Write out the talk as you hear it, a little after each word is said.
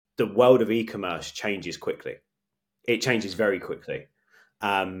the world of e-commerce changes quickly. It changes very quickly.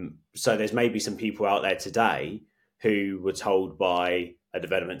 So there's maybe some people out there today who were told by a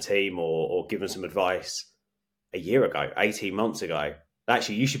development team or given some advice a year ago, 18 months ago,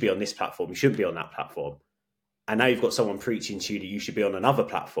 actually, you should be on this platform. You shouldn't be on that platform. And now you've got someone preaching to you that you should be on another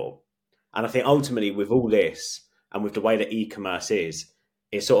platform. And I think ultimately with all this and with the way that e-commerce is,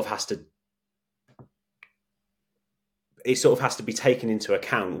 it sort of has to be taken into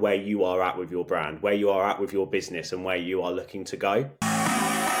account where you are at with your brand, where you are at with your business and where you are looking to go.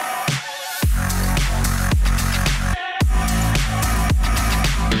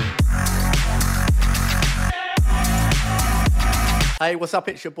 Hey, what's up?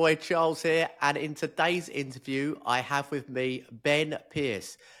 It's your boy Charles here. And in today's interview, I have with me Ben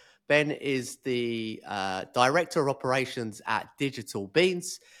Pearce. Ben is the Director of Operations at Digital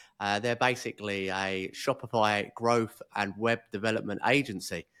Beans. They're basically a Shopify growth and web development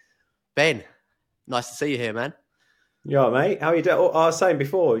agency. Ben, nice to see you here, man. Yeah, mate. How are you doing? I was saying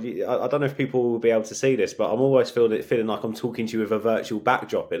before, I don't know if people will be able to see this, but I'm always feeling like I'm talking to you with a virtual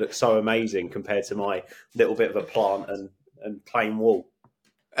backdrop. It looks so amazing compared to my little bit of a plant and plain wall.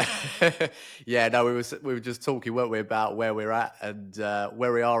 Yeah, no, we were just talking, weren't we, about where we're at and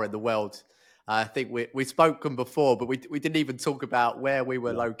where we are in the world. I think we've spoken before, but we didn't even talk about where we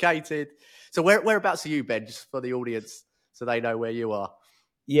were located. So whereabouts are you, Ben, just for the audience so they know where you are?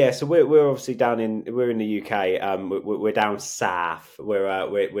 Yeah, so we're obviously we're in the UK. We're down south.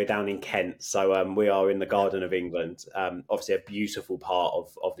 We're down in Kent. So we are in the Garden of England. Obviously a beautiful part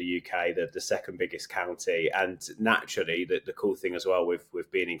of the UK, the second biggest county. And naturally, the cool thing as well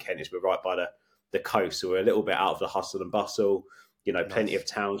with being in Kent is we're right by the coast. So we're a little bit out of the hustle and bustle. You know, plenty of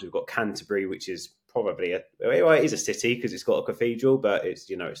towns. We've got Canterbury, which is probably it is a city because it's got a cathedral, but it's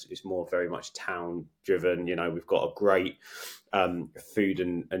more very much town driven. You know, we've got a great food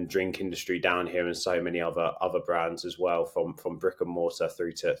and drink industry down here, and so many other brands as well, from brick and mortar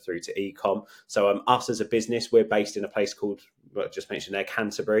through to e-com. So us as a business, we're based in a place called, I just mentioned there,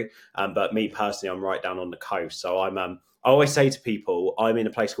 Canterbury. But me personally, I'm right down on the coast. So I always say to people, I'm in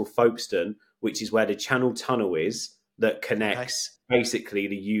a place called Folkestone, which is where the Channel Tunnel is, that connects basically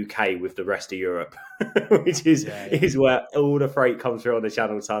the UK with the rest of Europe, which is where all the freight comes through on the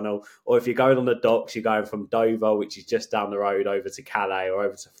Channel Tunnel. Or if you're going on the docks, you're going from Dover, which is just down the road, over to Calais or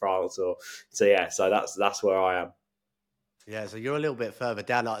over to France. So that's where I am. Yeah, so you're a little bit further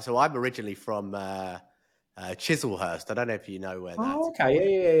down. So I'm originally from Chislehurst. I don't know if you know where that is.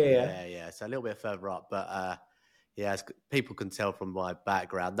 Okay, yeah. So a little bit further up, but yeah, as people can tell from my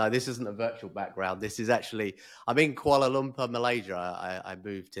background. No, this isn't a virtual background. This is actually, I'm in Kuala Lumpur, Malaysia. I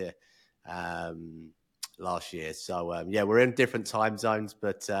moved here last year. So, we're in different time zones,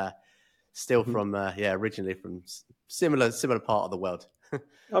 but still from, originally from similar part of the world.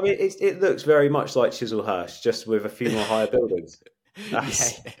 I mean, it looks very much like Chislehurst, just with a few more higher buildings.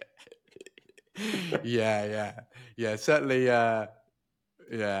 Yeah, certainly,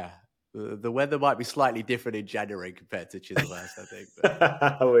 The weather might be slightly different in January compared to Chislehurst, I think.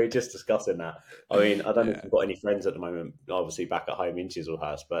 But... We were just discussing that. I mean, I don't know if you've got any friends at the moment, obviously back at home in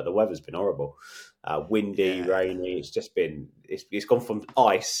Chislehurst, but the weather's been horrible. Windy, rainy. It's just been, it's gone from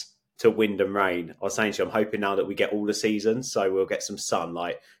ice to wind and rain. I was saying to you, I'm hoping now that we get all the seasons, so we'll get some sun.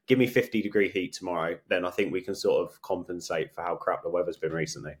 Like, give me 50-degree heat tomorrow, then I think we can sort of compensate for how crap the weather's been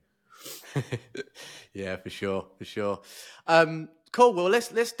recently. Yeah, for sure. Cool. Well,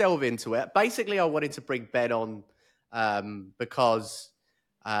 let's delve into it. Basically, I wanted to bring Ben on because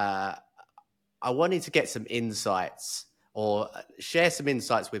I wanted to get some insights or share some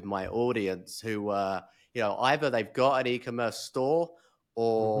insights with my audience who, either they've got an e-commerce store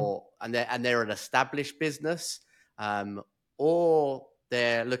or and they're an established business, or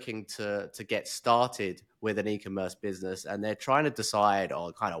they're looking to get started with an e-commerce business and they're trying to decide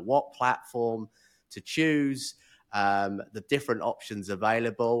on kind of what platform to choose. The different options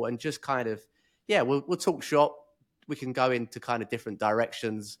available, and just kind of, we'll talk shop. We can go into kind of different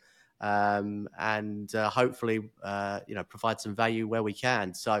directions, and hopefully, provide some value where we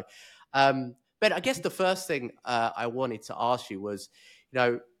can. So, Ben, I guess the first thing I wanted to ask you was,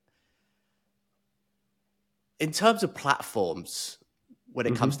 in terms of platforms, when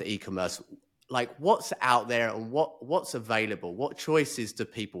it comes to e-commerce, like what's out there and what's available? What choices do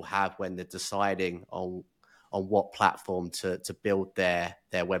people have when they're deciding on what platform to build their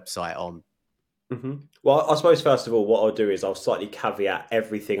website on? Well, I suppose first of all, what I'll do is I'll slightly caveat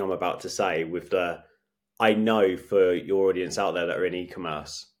everything I'm about to say with I know for your audience out there that are in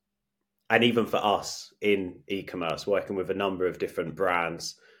e-commerce, and even for us in e-commerce, working with a number of different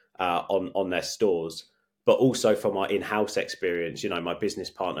brands on their stores, but also from our in-house experience. My business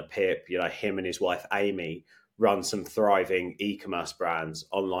partner Pip, him and his wife Amy run some thriving e-commerce brands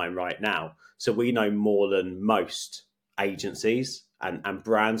online right now. So we know more than most agencies and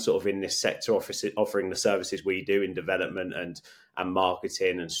brands sort of in this sector offering the services we do in development and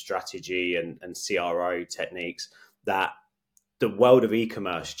marketing and strategy and CRO techniques, that the world of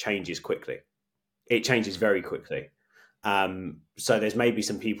e-commerce changes quickly. It changes very quickly. So there's maybe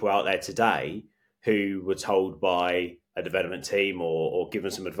some people out there today who were told by a development team or given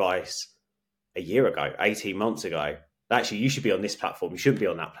some advice a year ago, 18 months ago, actually you should be on this platform, you shouldn't be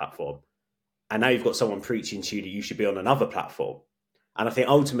on that platform. And now you've got someone preaching to you that you should be on another platform. And I think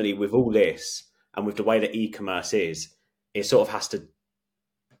ultimately with all this and with the way that e-commerce is, it sort of has to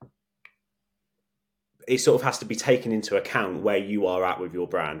be taken into account where you are at with your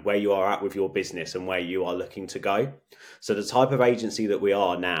brand, where you are at with your business and where you are looking to go. So the type of agency that we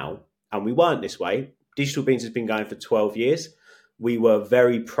are now, and we weren't this way, Digital Beans has been going for 12 years. We were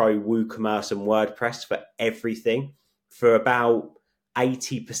very pro WooCommerce and WordPress for everything. For about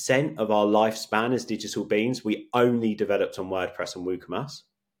 80% of our lifespan as Digital Beans, we only developed on WordPress and WooCommerce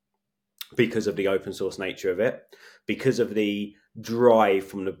because of the open source nature of it, because of the drive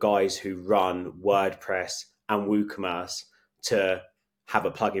from the guys who run WordPress and WooCommerce to have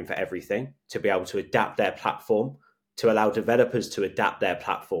a plugin for everything, to be able to adapt their platform, to allow developers to adapt their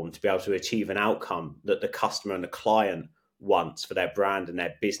platform, to be able to achieve an outcome that the customer and the client wants for their brand and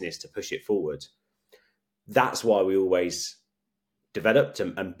their business to push it forward. That's why we always developed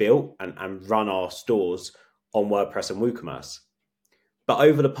and built and run our stores on WordPress and WooCommerce. But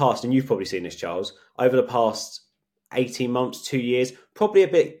over the past, and you've probably seen this, Charles, over the past 18 months, 2 years, probably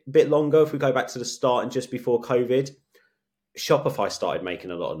a bit longer if we go back to the start and just before COVID, Shopify started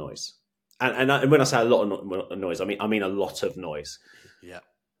making a lot of noise. And when I say a lot of noise, I mean a lot of noise. Yeah.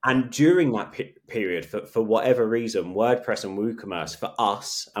 And during that period, for whatever reason, WordPress and WooCommerce for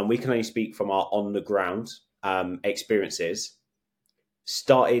us, and we can only speak from our on-the-ground experiences,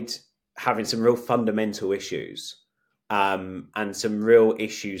 started having some real fundamental issues and some real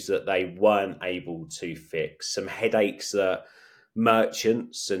issues that they weren't able to fix, some headaches that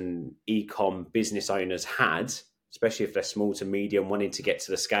merchants and e-com business owners had, especially if they're small to medium, wanting to get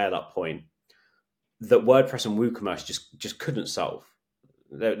to the scale-up point, that WordPress and WooCommerce just couldn't solve.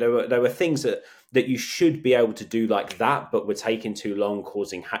 There were things that you should be able to do like that, but were taking too long,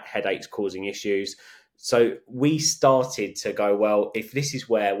 causing headaches, causing issues. So we started to go, well, if this is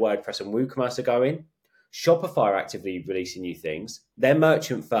where WordPress and WooCommerce are going, Shopify are actively releasing new things. They're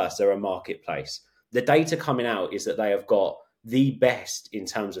merchant first, they're a marketplace. The data coming out is that they have got the best in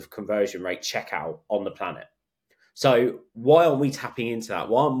terms of conversion rate checkout on the planet. So why aren't we tapping into that?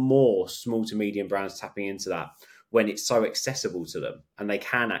 Why aren't more small to medium brands tapping into that when it's so accessible to them and they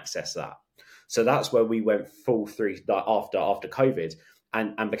can access that? So that's where we went full through after COVID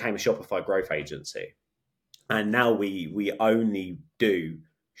and became a Shopify growth agency. And now we only do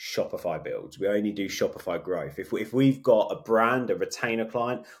Shopify builds. We only do Shopify growth. If we've got a brand, a retainer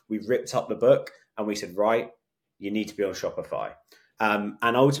client, we've ripped up the book and we said, right, you need to be on Shopify.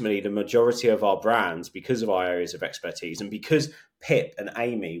 And ultimately, the majority of our brands, because of our areas of expertise and because Pip and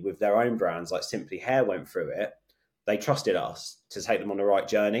Amy with their own brands like Simply Hair went through it, they trusted us to take them on the right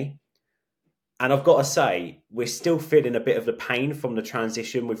journey. And I've got to say, we're still feeling a bit of the pain from the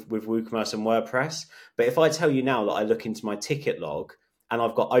transition with WooCommerce and WordPress. But if I tell you now that I look into my ticket log and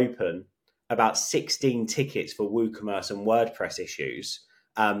I've got open about 16 tickets for WooCommerce and WordPress issues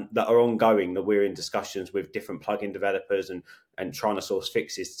that are ongoing, that we're in discussions with different plugin developers and trying to source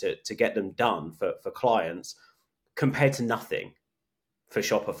fixes to get them done for clients, compared to nothing for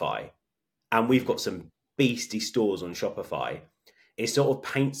Shopify. And we've got some beastie stores on Shopify. It sort of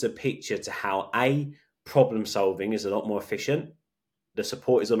paints a picture to how problem solving is a lot more efficient. The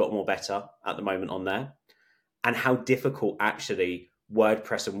support is a lot more better at the moment on there, and how difficult actually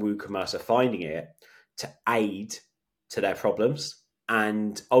WordPress and WooCommerce are finding it to aid to their problems.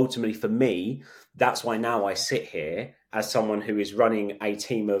 And ultimately for me, that's why now I sit here as someone who is running a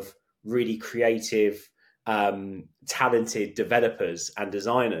team of really creative, talented developers and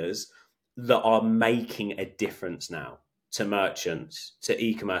designers that are making a difference now to merchants, to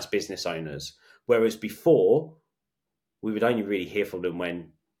e-commerce business owners. Whereas before, we would only really hear from them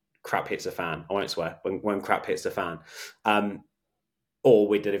when crap hits the fan. I won't swear, when crap hits the fan. Or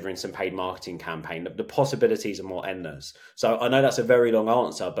we're delivering some paid marketing campaign. The possibilities are more endless. So I know that's a very long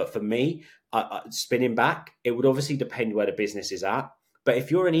answer, but for me, spinning back, it would obviously depend where the business is at. But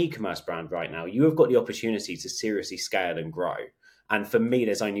if you're an e-commerce brand right now, you have got the opportunity to seriously scale and grow. And for me,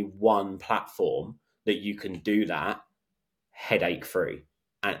 there's only one platform that you can do that headache free.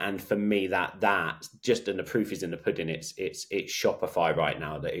 And for me, that just, and the proof is in the pudding. It's Shopify right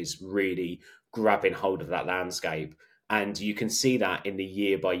now that is really grabbing hold of that landscape, and you can see that in the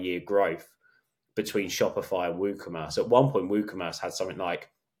year by year growth between Shopify and WooCommerce. At one point, WooCommerce had something like,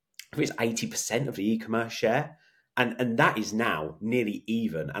 I think it's 80% of the e-commerce share, and that is now nearly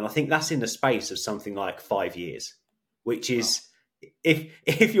even. And I think that's in the space of something like 5 years, which is,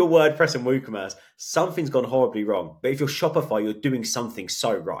 if you're WordPress and WooCommerce, something's gone horribly wrong. But if you're Shopify, you're doing something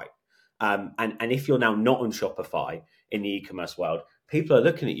so right. And if you're now not on Shopify in the e-commerce world, people are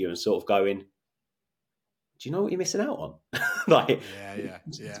looking at you and sort of going, "Do you know what you're missing out on?" Like,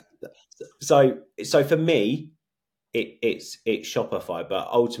 yeah. So for me, it's Shopify, but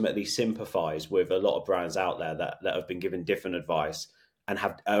ultimately sympathize with a lot of brands out there that have been given different advice and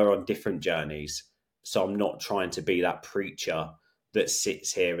are on different journeys. So I'm not trying to be that preacher that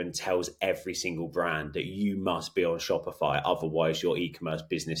sits here and tells every single brand that you must be on Shopify, otherwise your e-commerce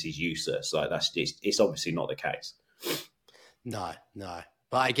business is useless. Like, it's obviously not the case. No.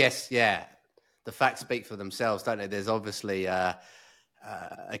 But I guess, the facts speak for themselves, don't they? There's obviously a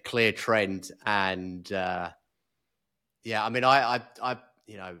clear trend, and I mean, I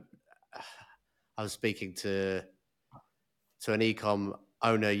was speaking to an ecom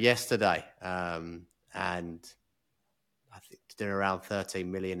owner yesterday, and I think doing around 13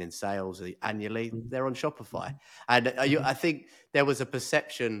 million in sales annually. They're on Shopify, and I think there was a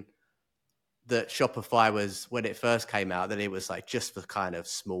perception that Shopify was, when it first came out, that it was like just for kind of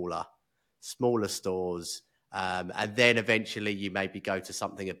smaller stores, and then eventually you maybe go to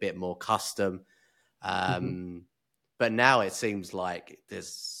something a bit more custom. But now it seems like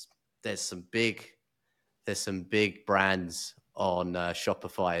there's some big brands on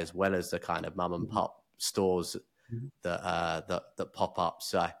Shopify, as well as the kind of mum and pop stores that pop up.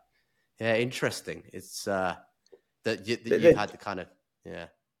 So yeah, interesting. It's that you've had the kind of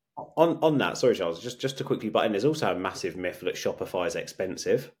On that, sorry, Charles, just to quickly butt in, there's also a massive myth that Shopify is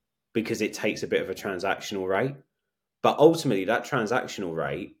expensive because it takes a bit of a transactional rate. But ultimately, that transactional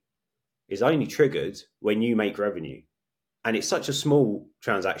rate is only triggered when you make revenue. And it's such a small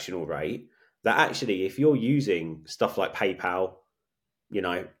transactional rate that actually, if you're using stuff like PayPal,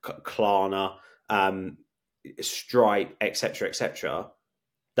 Klarna, Stripe, etc.,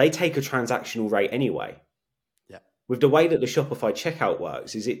 they take a transactional rate anyway. With the way that the Shopify checkout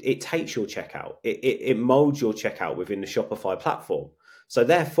works, is it takes your checkout, it molds your checkout within the Shopify platform. So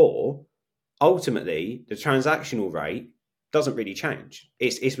therefore, ultimately, the transactional rate doesn't really change.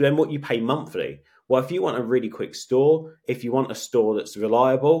 It's then what you pay monthly. Well, if you want a really quick store, if you want a store that's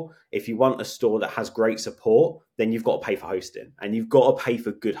reliable, if you want a store that has great support, then you've got to pay for hosting, and you've got to pay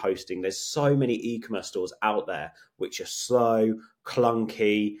for good hosting. There's so many e-commerce stores out there which are slow,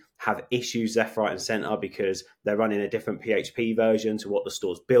 clunky, have issues left, right, and center because they're running a different PHP version to what the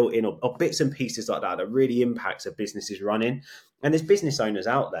store's built in, or bits and pieces like that really impacts a business's running. And there's business owners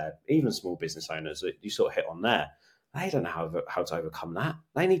out there, even small business owners that you sort of hit on there. They don't know how to overcome that.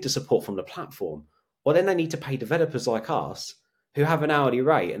 They need the support from the platform, or then they need to pay developers like us who have an hourly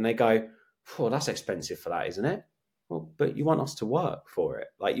rate, and they go, "Oh, that's expensive for that, isn't it?" Well, but you want us to work for it.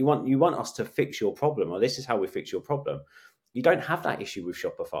 Like, you want us to fix your problem, or this is how we fix your problem. You don't have that issue with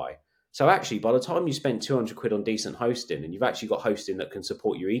Shopify. So actually, by the time you spend 200 quid on decent hosting, and you've actually got hosting that can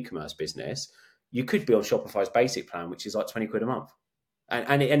support your e-commerce business, you could be on Shopify's basic plan, which is like 20 quid a month.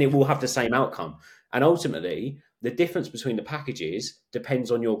 And it will have the same outcome. And ultimately, the difference between the packages depends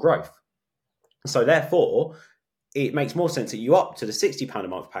on your growth. So therefore, it makes more sense that you up to the £60 a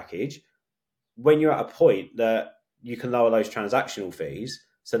month package when you're at a point that you can lower those transactional fees.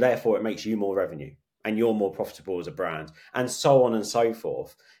 So therefore, it makes you more revenue and you're more profitable as a brand, and so on and so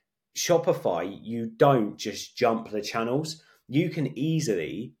forth. Shopify, you don't just jump the channels. You can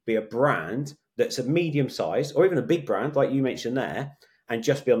easily be a brand that's a medium size, or even a big brand like you mentioned there, and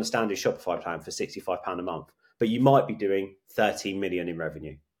just be on the standard Shopify plan for £65 a month. But you might be doing 13 million in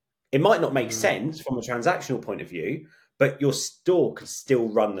revenue. It might not make sense from a transactional point of view, but your store could still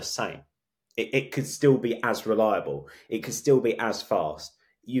run the same. It could still be as reliable. It could still be as fast.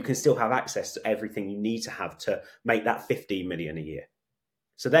 You can still have access to everything you need to have to make that 15 million a year.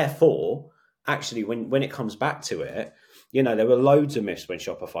 So therefore, actually, when it comes back to it, there were loads of myths when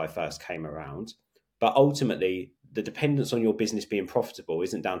Shopify first came around, but ultimately the dependence on your business being profitable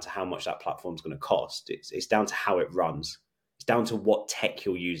isn't down to how much that platform's going to cost. It's down to how it runs. It's down to what tech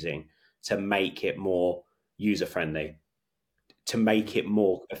you're using to make it more user-friendly, to make it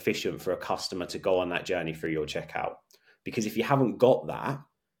more efficient for a customer to go on that journey through your checkout. Because if you haven't got that,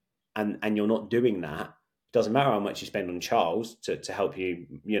 and you're not doing that, Doesn't matter how much you spend on Charles to help you,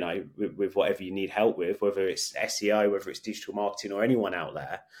 with whatever you need help with, whether it's SEO, whether it's digital marketing, or anyone out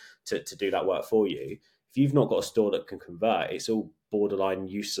there to do that work for you. If you've not got a store that can convert, it's all borderline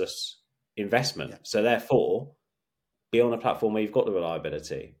useless investment. Yeah. So therefore, be on a platform where you've got the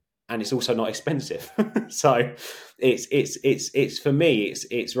reliability, and it's also not expensive. So it's for me,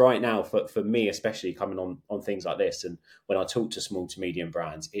 it's right now for me, especially coming on things like this. And when I talk to small to medium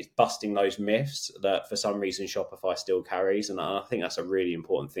brands, it's busting those myths that for some reason Shopify still carries. And I think that's a really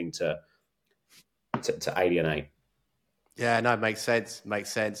important thing to alienate. Yeah, no, makes sense.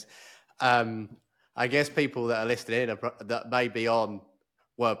 Makes sense. I guess people that are listening in that may be on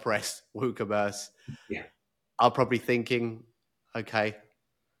WordPress, WooCommerce, Yeah. are probably thinking, okay,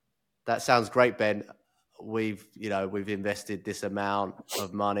 that sounds great, Ben. We've invested this amount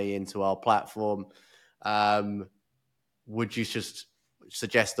of money into our platform. Would you just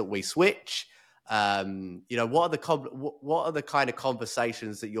suggest that we switch? What are the kind of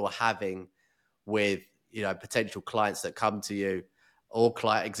conversations that you're having with potential clients that come to you, or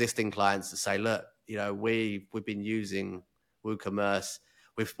existing clients that say, look, we've been using WooCommerce,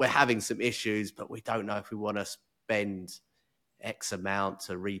 we're having some issues, but we don't know if we want to spend X amount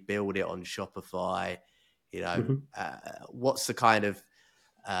to rebuild it on Shopify. What's the kind of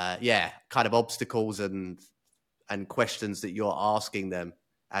obstacles and questions that you're asking them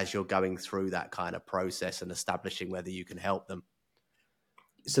as you're going through that kind of process and establishing whether you can help them?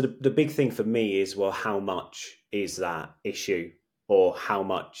 So the big thing for me is, well, how much is that issue, or how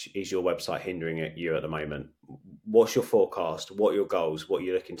much is your website hindering you at the moment? What's your forecast? What are your goals? What are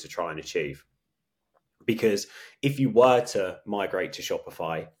you looking to try and achieve? Because if you were to migrate to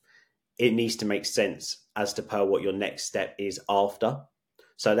Shopify, it needs to make sense as to per what your next step is after.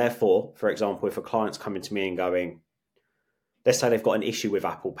 So therefore, for example, if a client's coming to me and going, let's say they've got an issue with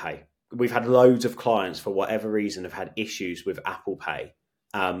Apple Pay. We've had loads of clients, for whatever reason, have had issues with Apple Pay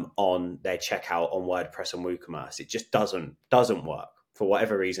on their checkout on WordPress and WooCommerce. It just doesn't work for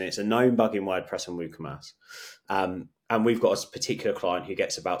whatever reason. It's a known bug in WordPress and WooCommerce. And we've got a particular client who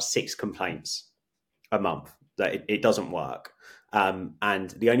gets about 6 complaints a month that it doesn't work. And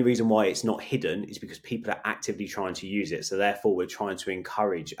the only reason why it's not hidden is because people are actively trying to use it. So therefore, we're trying to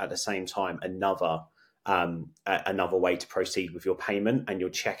encourage at the same time another way to proceed with your payment and your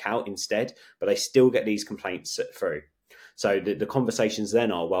checkout instead. But they still get these complaints through. So the conversations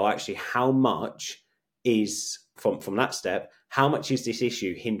then are, well, actually, how much is from that step? How much is this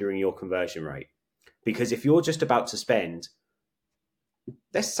issue hindering your conversion rate? Because if you're just about to spend,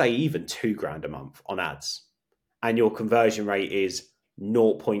 let's say, even $2,000 a month on ads, and your conversion rate is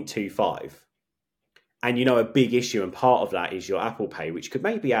 0.25, and a big issue and part of that is your Apple Pay, which could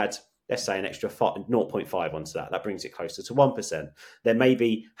maybe add, let's say, an extra 0.5 onto that brings it closer to 1%. Then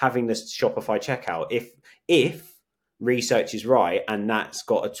maybe having this Shopify checkout, if research is right, and that's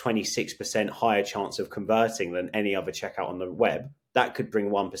got a 26% higher chance of converting than any other checkout on the web, that could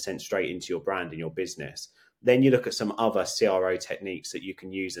bring 1% straight into your brand and your business. Then you look at some other CRO techniques that you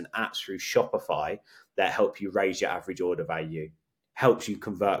can use and apps through Shopify that help you raise your average order value, helps you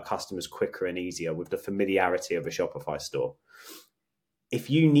convert customers quicker and easier with the familiarity of a Shopify store. If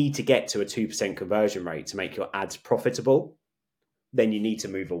you need to get to a 2% conversion rate to make your ads profitable, then you need to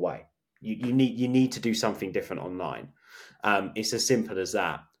move away. You need to do something different online. It's as simple as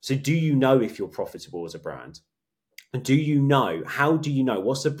that. So do you know if you're profitable as a brand? And how do you know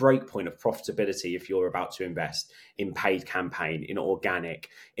what's the break point of profitability if you're about to invest in paid campaign, in organic,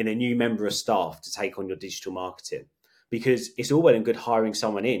 in a new member of staff to take on your digital marketing? Because it's all well and good hiring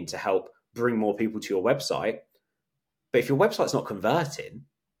someone in to help bring more people to your website, but if your website's not converting,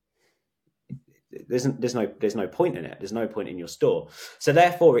 there's no point in it. There's no point in your store. So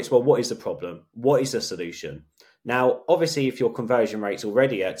therefore, it's, well, what is the problem? What is the solution? Now, obviously, if your conversion rate's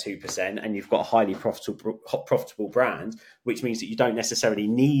already at 2% and you've got a highly profitable brand, which means that you don't necessarily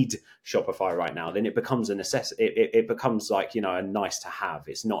need Shopify right now, then it becomes a necessity. It becomes like, a nice to have.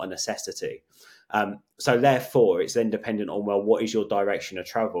 It's not a necessity. So therefore, it's then dependent on, well, what is your direction of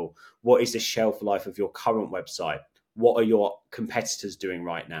travel? What is the shelf life of your current website? What are your competitors doing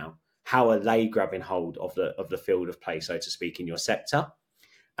right now? How are they grabbing hold of the field of play, so to speak, in your sector?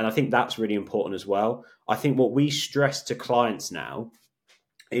 And I think that's really important as well. I think what we stress to clients now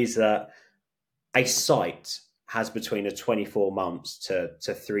is that a site has between a 24 months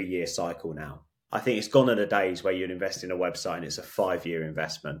to 3 year cycle now. I think it's gone are the days where you'd invest in a website and it's a 5-year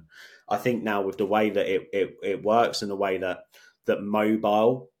investment. I think now with the way that it works and the way that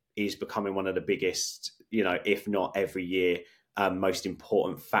mobile is becoming one of the biggest, if not every year, most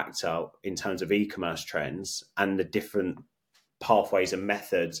important factor in terms of e-commerce trends, and the different pathways and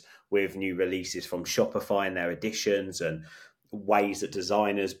methods with new releases from Shopify and their editions, and ways that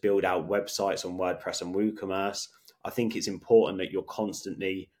designers build out websites on WordPress and WooCommerce. I think it's important that you're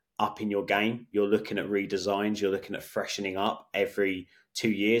constantly up in your game. You're looking at redesigns, you're looking at freshening up every 2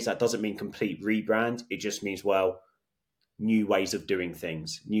 years. That doesn't mean complete rebrand. It just means, well, new ways of doing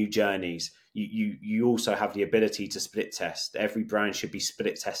things, new journeys. You also have the ability to split test. Every brand should be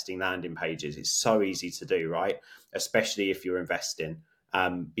split testing landing pages. It's so easy to do, right? Especially if you're investing,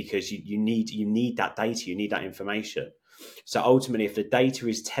 because you need that data, you need that information. So ultimately, if the data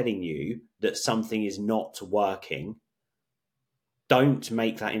is telling you that something is not working, don't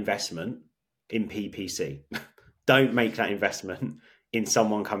make that investment in PPC. Don't make that investment in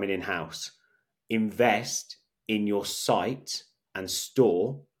someone coming in-house. Invest in your site and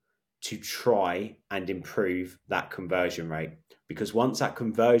store to try and improve that conversion rate. Because once that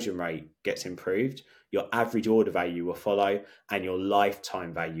conversion rate gets improved, your average order value will follow and your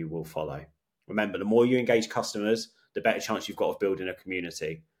lifetime value will follow. Remember, the more you engage customers, the better chance you've got of building a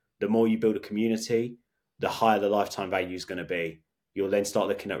community. The more you build a community, the higher the lifetime value is going to be. You'll then start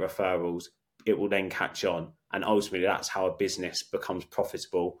looking at referrals. It will then catch on. And ultimately, that's how a business becomes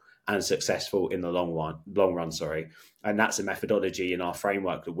profitable and successful in the long run. And that's a methodology in our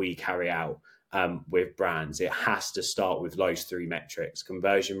framework that we carry out with brands. It has to start with those three metrics: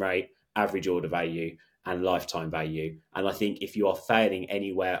 conversion rate, average order value, and lifetime value. And I think if you are failing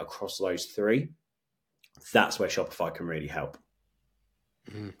anywhere across those three, that's where Shopify can really help.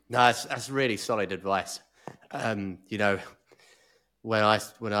 No, that's really solid advice. When I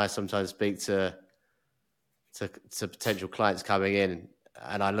sometimes speak to potential clients coming in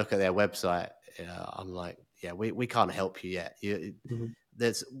and I look at their website, I'm like, yeah, we can't help you yet.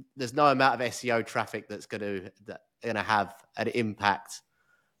 There's no amount of SEO traffic that's going to have an impact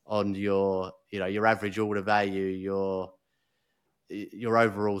on your average order value, your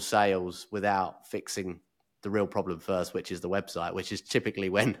overall sales, without fixing the real problem first, which is the website, which is typically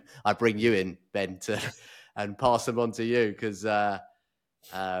when I bring you in, Ben, and pass them on to you, because that's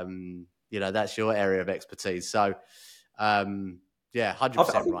your area of expertise. So 100%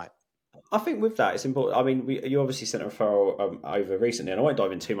 right. I think with that, it's important. I mean, you obviously sent a referral over recently, and I won't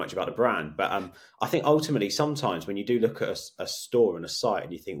dive in too much about the brand, but I think ultimately sometimes when you do look at a store and a site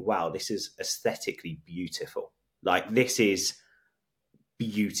and you think, wow, this is aesthetically beautiful. Like, this is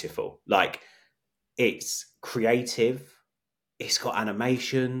beautiful. Like, it's creative. It's got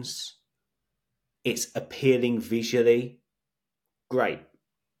animations. It's appealing visually. Great.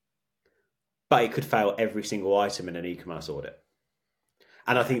 But it could fail every single item in an e-commerce audit.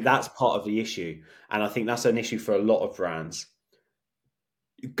 And I think that's part of the issue. And I think that's an issue for a lot of brands.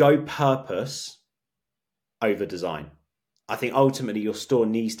 Go purpose over design. I think ultimately your store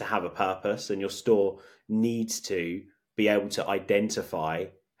needs to have a purpose, and your store needs to be able to identify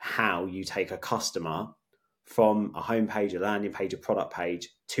how you take a customer from a homepage, a landing page, a product page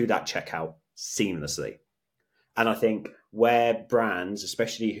to that checkout seamlessly. And I think where brands,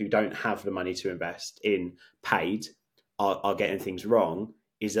 especially who don't have the money to invest in paid, are getting things wrong,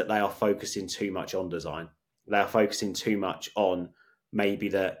 is that they are focusing too much on design. They are focusing too much on maybe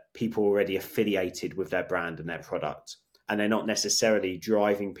that people already affiliated with their brand and their product, and they're not necessarily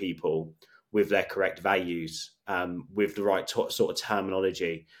driving people with their correct values, with the right sort of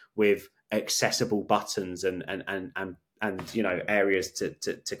terminology, with accessible buttons and areas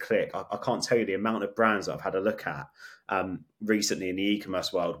to click. I can't tell you the amount of brands that I've had a look at recently in the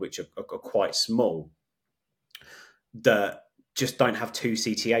e-commerce world, which are quite small, that just don't have two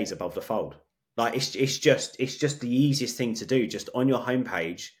CTAs above the fold. Like, it's just the easiest thing to do. Just on your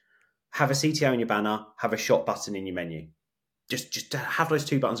homepage, have a CTA on your banner, have a shop button in your menu. Just to have those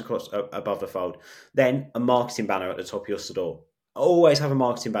two buttons across above the fold. Then a marketing banner at the top of your store. Always have a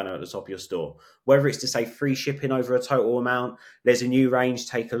marketing banner at the top of your store. Whether it's to say free shipping over a total amount, there's a new range,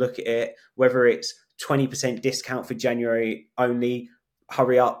 take a look at it. Whether it's 20% discount for January only,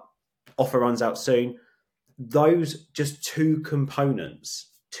 hurry up, offer runs out soon. Those just two components,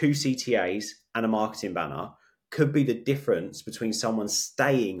 two CTAs and a marketing banner, could be the difference between someone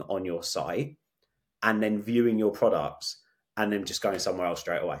staying on your site and then viewing your products and then just going somewhere else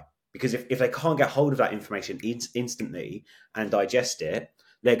straight away. Because if they can't get hold of that information instantly and digest it,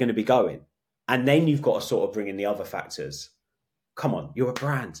 they're going to be going. And then you've got to sort of bring in the other factors. Come on, you're a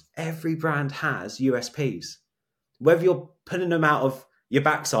brand. Every brand has USPs. Whether you're putting them out of your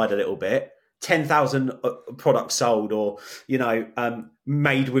backside a little bit, 10,000 products sold, or,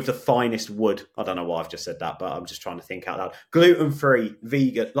 made with the finest wood. I don't know why I've just said that, but I'm just trying to think out loud. Gluten-free,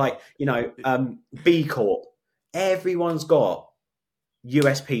 vegan, B Corp. Everyone's got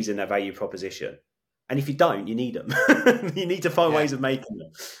USPs in their value proposition. And if you don't, you need them. You need to find Yeah. ways of making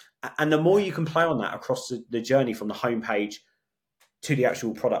them. And the more you can play on that across the journey from the homepage to the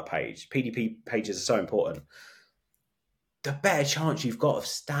actual product page, PDP pages are so important, the better chance you've got of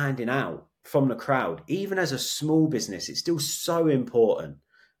standing out from the crowd. Even as a small business, it's still so important.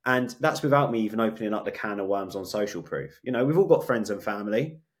 And that's without me even opening up the can of worms on social proof. You know, we've all got friends and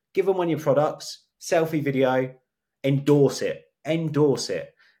family. Give them one of your products, selfie video, endorse it, endorse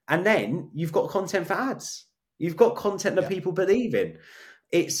it. And then you've got content for ads. You've got content that Yeah. people believe in.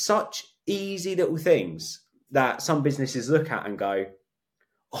 It's such easy little things that some businesses look at and go,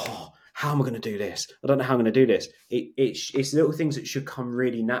 oh, how am I going to do this? I don't know how I'm going to do this. It's little things that should come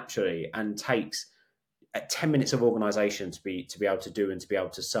really naturally and takes 10 minutes of organization to be able to do and to be able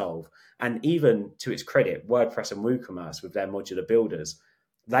to solve. And even to its credit, WordPress and WooCommerce with their modular builders,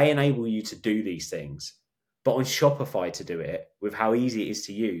 they enable you to do these things. But on Shopify to do it, with how easy it is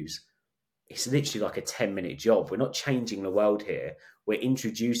to use, it's literally like a 10-minute job. We're not changing the world here. We're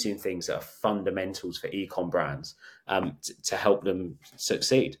introducing things that are fundamentals for e-com brands to help them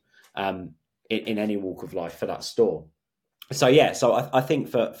succeed in any walk of life for that store. So yeah, so I think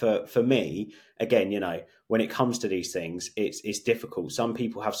for me, again, you know, when it comes to these things, it's difficult. Some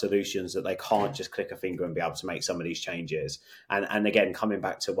people have solutions that they can't just click a finger and be able to make some of these changes. And again, coming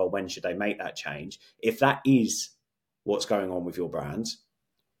back to, well, when should they make that change? If that is what's going on with your brand,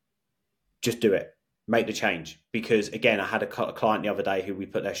 just do it. Make the change. Because again, I had a client the other day who we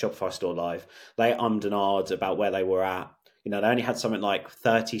put their Shopify store live. They ummed and ahed about where they were at. You know, they only had something like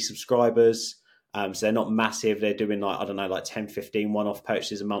 30 subscribers. So they're not massive. They're doing like, I don't know, like 10, 15 one-off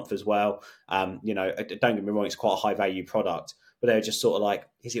purchases a month as well. You know, don't get me wrong, it's quite a high value product, but they're just sort of like,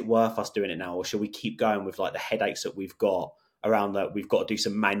 is it worth us doing it now? Or should we keep going with like the headaches that we've got around that? We've got to do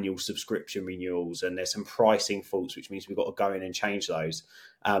some manual subscription renewals and there's some pricing faults, which means we've got to go in and change those.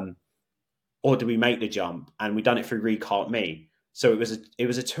 Or do we make the jump? And we done it through Recart Me. So it was a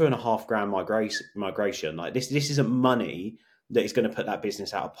 $2,500 migration. Like this isn't money that is going to put that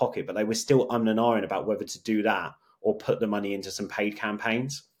business out of pocket, but they were still umming and ahhing about whether to do that or put the money into some paid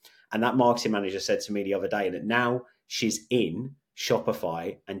campaigns. And that marketing manager said to me the other day that now she's in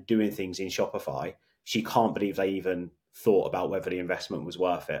Shopify and doing things in Shopify, she can't believe they even thought about whether the investment was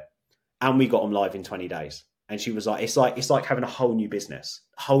worth it. And we got them live in 20 days. And she was like, it's like having a whole new business,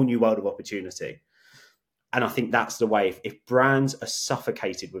 a whole new world of opportunity. And I think that's the way. If brands are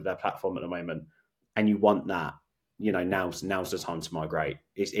suffocated with their platform at the moment, and you want that, you know, now's the time to migrate.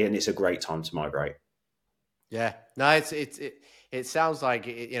 It's a great time to migrate. Yeah, no, it sounds like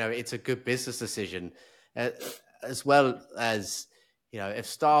you know, it's a good business decision, as well as, you know, if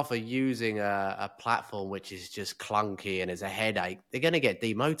staff are using a platform which is just clunky and is a headache, they're going to get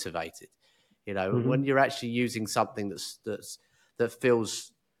demotivated. You know, when you're actually using something that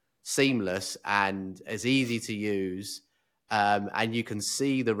feels seamless and as easy to use, and you can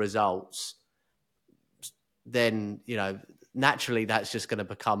see the results, then, you know, naturally that's just going to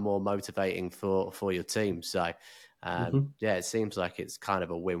become more motivating for your team. So, yeah, it seems like it's kind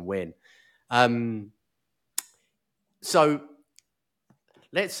of a win-win. So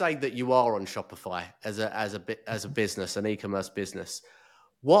let's say that you are on Shopify as a business, an e-commerce business.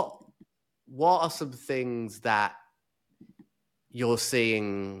 What are some things that you're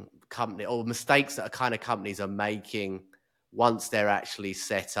seeing company or mistakes that kind of companies are making once they're actually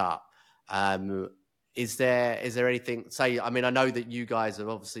set up? Is there anything, say, I mean, I know that you guys have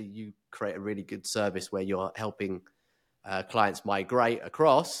obviously, you create a really good service where you're helping clients migrate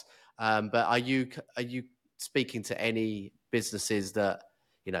across, but are you speaking to any businesses that,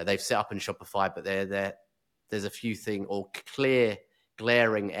 you know, they've set up in Shopify, but there's a few things or clear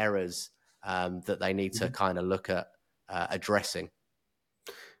glaring errors that they need to kind of look at addressing?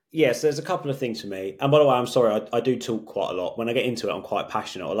 Yes, there's a couple of things for me. And by the way, I'm sorry, I do talk quite a lot. When I get into it, I'm quite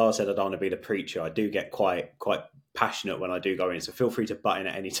passionate. Although I said I don't want to be the preacher, I do get quite passionate when I do go in. So feel free to butt in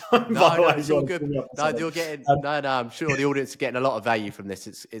at any time. No, it's all good. No, you're getting I'm sure the audience are getting a lot of value from this.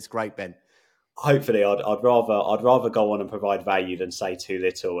 It's great, Ben. Hopefully, I'd rather go on and provide value than say too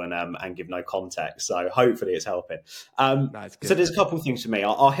little and give no context. So hopefully, it's helping. So there's a couple of things for me.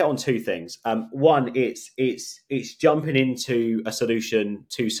 I'll hit on two things. One, it's jumping into a solution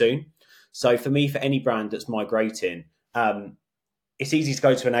too soon. So for me, for any brand that's migrating, it's easy to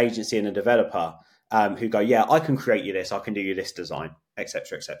go to an agency and a developer who go, yeah, I can create you this, I can do you this design,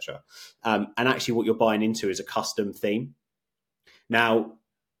 etc., etc. And actually, what you're buying into is a custom theme. Now,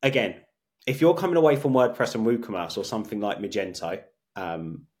 again, if you're coming away from WordPress and WooCommerce or something like Magento,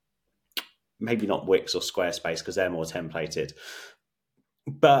 maybe not Wix or Squarespace because they're more templated,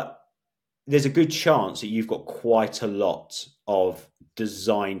 but there's a good chance that you've got quite a lot of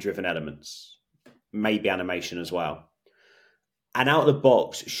design-driven elements. maybe animation as well. And out of the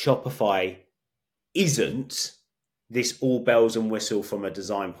box, Shopify isn't this all bells and whistle from a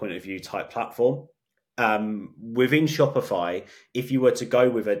design point of view type platform. Within Shopify, if you were to go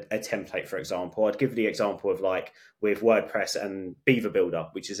with a template, for example, I'd give the example of like with WordPress and Beaver Builder,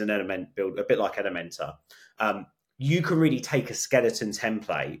 which is an element build, a bit like Elementor. You can really take a skeleton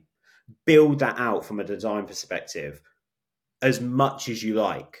template, build that out from a design perspective as much as you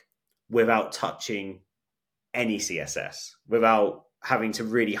like without touching any CSS, without having to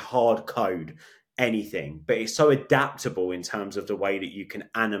really hard code anything. But it's so adaptable in terms of the way that you can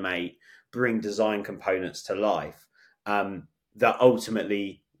animate, bring design components to life, that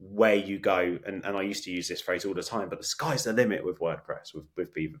ultimately where you go, and I used to use this phrase all the time, but the sky's the limit with WordPress,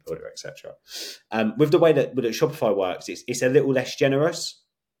 with Beaver Builder, etc. With the way that Shopify works, it's a little less generous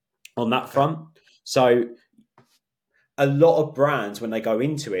on that front. So a lot of brands, when they go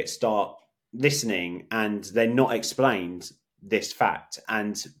into it, start listening and they're not explained this fact.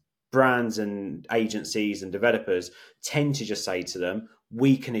 And brands and agencies and developers tend to just say to them,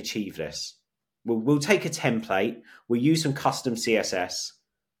 we can achieve this. We'll take a template, we'll use some custom CSS,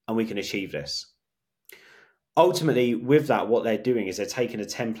 and we can achieve this. Ultimately, with that, what they're doing is they're taking a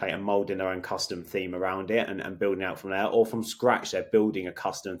template and molding their own custom theme around it and building out from there, or from scratch, they're building a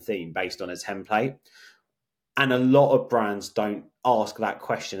custom theme based on a template. And a lot of brands don't ask that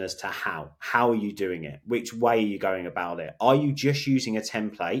question as to how. How are you doing it? Which way are you going about it? Are you just using a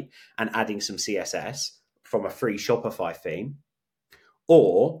template and adding some CSS from a free Shopify theme?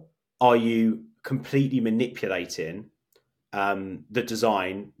 Or are you completely manipulating the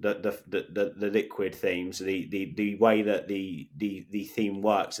design, the liquid themes, the way that the theme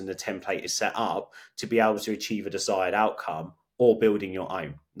works and the template is set up to be able to achieve a desired outcome, or building your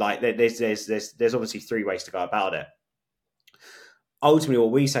own? Like there's obviously three ways to go about it. Ultimately,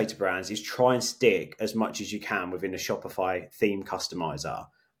 what we say to brands is try and stick as much as you can within the Shopify theme customizer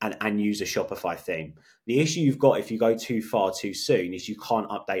and use a Shopify theme. The issue you've got if you go too far too soon is you can't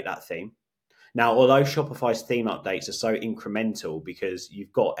update that theme. Now, although Shopify's theme updates are so incremental because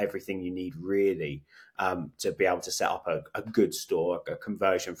you've got everything you need really to be able to set up a good store, a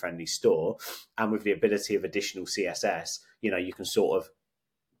conversion-friendly store, and with the ability of additional CSS, you can sort of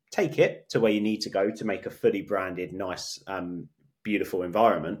take it to where you need to go to make a fully branded, nice, beautiful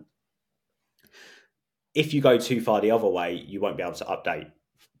environment. If you go too far the other way, you won't be able to update.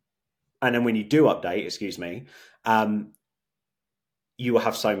 And then when you do update, you will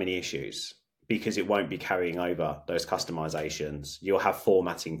have so many issues, because it won't be carrying over those customizations. You'll have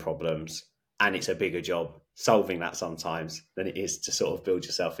formatting problems, and it's a bigger job solving that sometimes than it is to sort of build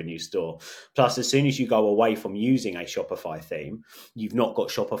yourself a new store. Plus, as soon as you go away from using a Shopify theme, you've not got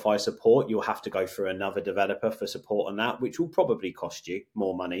Shopify support. You'll have to go through another developer for support on that, which will probably cost you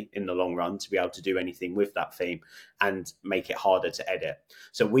more money in the long run to be able to do anything with that theme and make it harder to edit.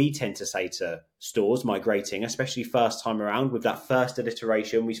 So we tend to say to stores migrating, especially first time around, with that first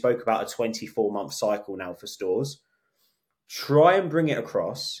iteration, we spoke about a 24-month cycle now for stores. Try and bring it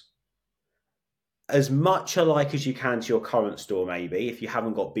across as much alike as you can to your current store, maybe, if you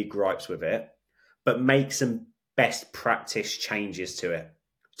haven't got big gripes with it, but make some best practice changes to it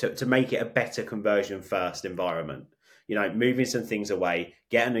to make it a better conversion first environment. Moving some things away,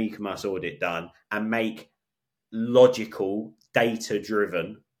 get an e-commerce audit done, and make logical,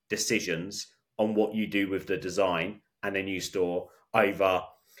 data-driven decisions on what you do with the design and a new store over,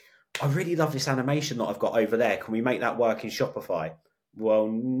 I really love this animation that I've got over there. Can we make that work in Shopify? Well,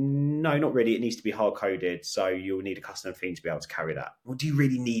 no, not really. It needs to be hard coded, so you'll need a custom theme to be able to carry that. Well, do you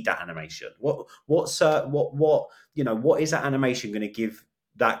really need that animation? What is that animation going to give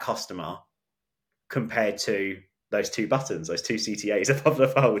that customer compared to those two buttons, those two CTAs above the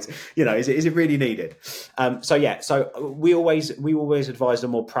fold? Is it really needed? So we always advise a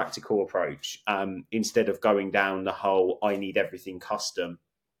more practical approach instead of going down the whole I need everything custom,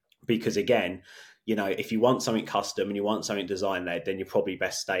 because again, if you want something custom and you want something design led, then you're probably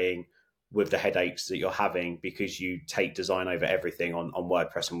best staying with the headaches that you're having because you take design over everything on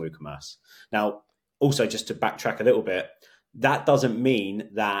WordPress and WooCommerce. Now, also just to backtrack a little bit, that doesn't mean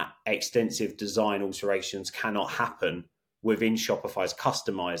that extensive design alterations cannot happen within Shopify's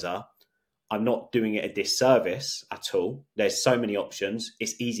customizer. I'm not doing it a disservice at all. There's so many options.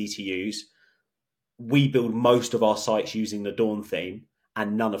 It's easy to use. We build most of our sites using the Dawn theme,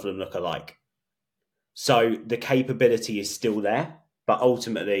 and none of them look alike. So the capability is still there, but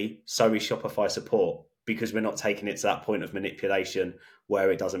ultimately, so is Shopify support, because we're not taking it to that point of manipulation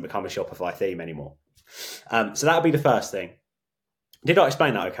where it doesn't become a Shopify theme anymore. So that would be the first thing. Did I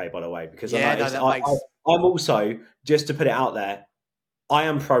explain that okay, by the way? Because I'm also, just to put it out there, I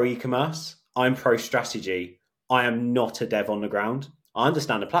am pro e-commerce. I'm pro strategy. I am not a dev on the ground. I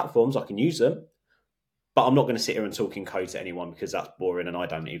understand the platforms, I can use them, but I'm not going to sit here and talk in code to anyone because that's boring and I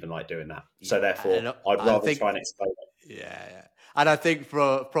don't even like doing that. So Yeah, therefore, and I'd I rather think try and explain it. yeah, and I think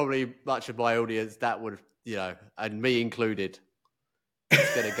for probably much of my audience, that would, you know, and me included,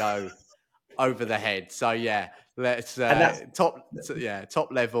 it's going to go over the head. So yeah, let's And that's,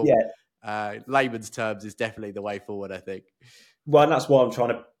 top level, yeah, layman's terms is definitely the way forward, I think. well, and that's why I'm trying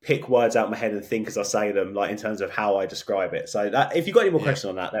to pick words out of my head and think as I say them, like in terms of how I describe it. So that, if you've got any more Yeah, questions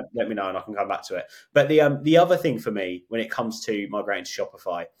on that, let me know and I can come back to it. But the other thing for me when it comes to migrating to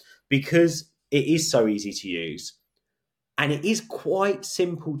Shopify, because it is so easy to use and it is quite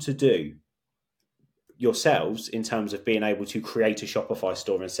simple to do yourselves in terms of being able to create a Shopify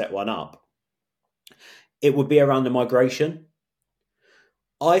store and set one up, it would be around the migration.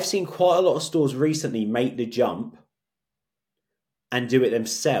 I've seen quite a lot of stores recently make the jump and do it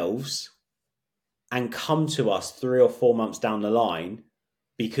themselves and come to us 3 or 4 months down the line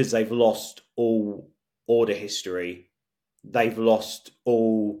because they've lost all order history. They've lost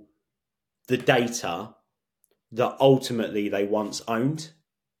all the data that ultimately they once owned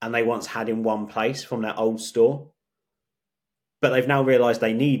and they once had in one place from their old store. But they've now realized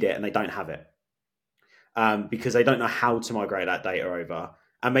they need it and they don't have it because they don't know how to migrate that data over.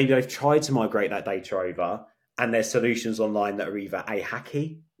 And maybe they've tried to migrate that data over and there's solutions online that are either A,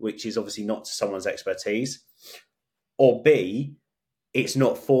 hacky, which is obviously not to someone's expertise, or B, it's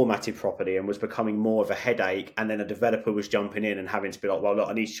not formatted properly and was becoming more of a headache. And then a developer was jumping in and having to be like, well, look,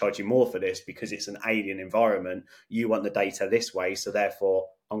 I need to charge you more for this because it's an alien environment. You want the data this way. So therefore,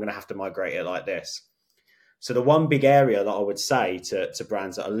 I'm going to have to migrate it like this. So the one big area that I would say to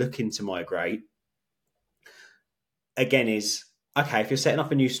brands that are looking to migrate, again, is, okay, if you're setting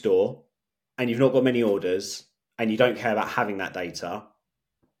up a new store and you've not got many orders and you don't care about having that data,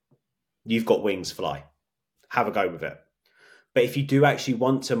 you've got wings, fly. Have a go with it. But if you do actually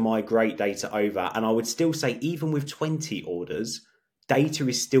want to migrate data over, and I would still say even with 20 orders, data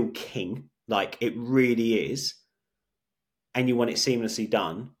is still king, like it really is, and you want it seamlessly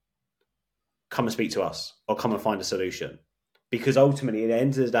done, come and speak to us or come and find a solution. Because ultimately, at the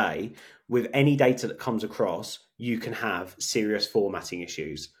end of the day, with any data that comes across, you can have serious formatting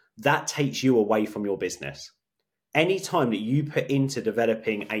issues. That takes you away from your business. Any time that you put into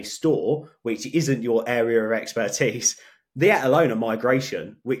developing a store, which isn't your area of expertise, let alone a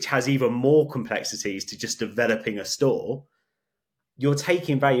migration, which has even more complexities to just developing a store, you're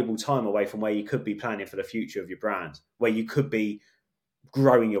taking valuable time away from where you could be planning for the future of your brand, where you could be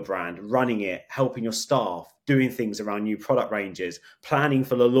growing your brand, running it, helping your staff, doing things around new product ranges, planning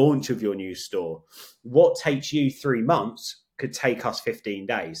for the launch of your new store. What takes you 3 months could take us 15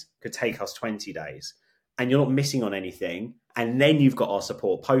 days, could take us 20 days. And you're not missing on anything. And then you've got our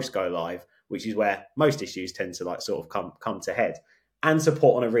support post go live, which is where most issues tend to like sort of come to head. And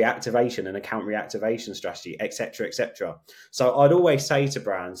support on a reactivation and account reactivation strategy, etc., etc. So I'd always say to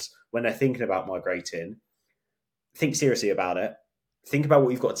brands when they're thinking about migrating, think seriously about it. Think about what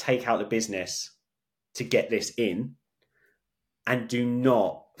you've got to take out of the business to get this in. And do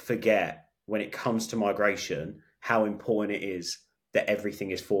not forget when it comes to migration, how important it is that everything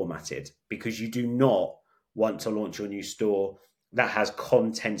is formatted, because you do not want to launch your new store that has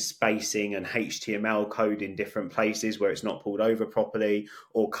content spacing and HTML code in different places where it's not pulled over properly,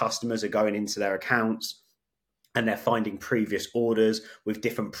 or customers are going into their accounts and they're finding previous orders with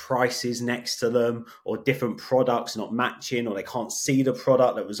different prices next to them, or different products not matching, or they can't see the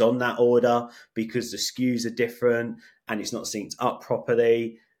product that was on that order because the SKUs are different and it's not synced up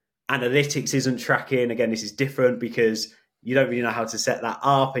properly. Analytics isn't tracking. Again, this is different because you don't really know how to set that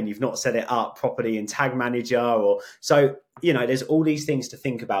up and you've not set it up properly in Tag Manager. Or so, there's all these things to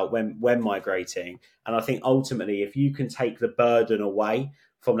think about when migrating. And I think ultimately, if you can take the burden away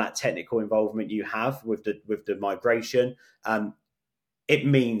from that technical involvement you have with the migration, it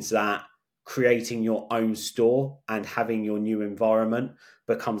means that creating your own store and having your new environment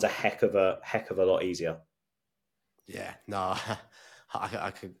becomes a heck of a lot easier. Yeah, no,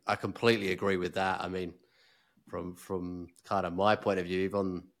 I completely agree with that. I mean, from kind of my point of view,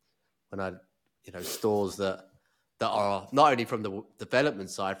 even when I, stores that are not only from the development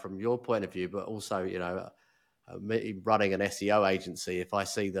side, from your point of view, but also, me running an SEO agency, if I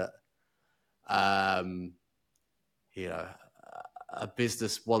see that, you know, a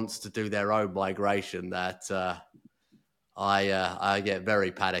business wants to do their own migration, that I get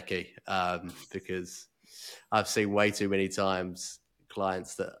very panicky because I've seen way too many times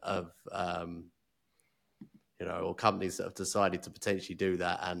clients that have, or companies that have decided to potentially do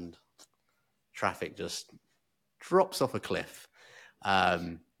that, and traffic just drops off a cliff.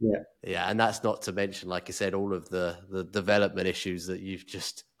 Yeah. Yeah, and that's not to mention, like I said, all of the development issues that you've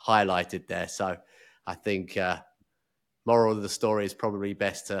just highlighted there. So I think moral of the story is probably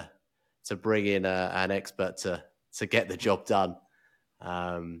best to bring in an expert to get the job done,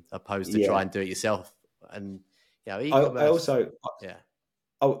 opposed to try Yeah. and do it yourself. And I e-commerce, also yeah,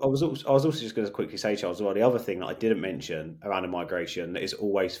 I was also just going to quickly say, Charles, well, the other thing that I didn't mention around a migration that is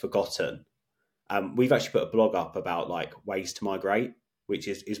always forgotten. We've actually put a blog up about like ways to migrate, which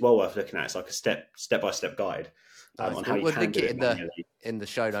is well worth looking at. It's like a step by step guide nice. on how you We'll can link do it it manually. in the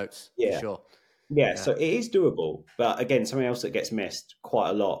show notes for Yeah. sure. Yeah, Yeah. so it is doable, but again, something else that gets missed quite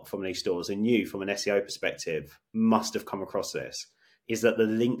a lot from these stores, and you, from an SEO perspective, must have come across this, is that the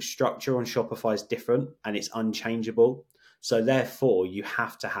link structure on Shopify is different and it's unchangeable. So therefore, you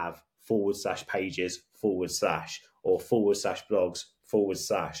have to have / pages / or / blogs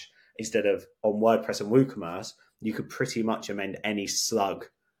 / instead of on WordPress and WooCommerce, you could pretty much amend any slug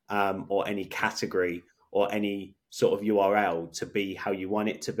or any category or any sort of URL to be how you want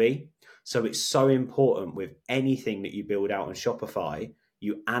it to be. So it's so important with anything that you build out on Shopify,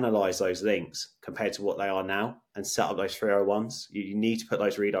 you analyze those links compared to what they are now and set up those 301s. You need to put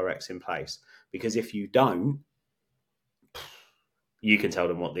those redirects in place, because if you don't, you can tell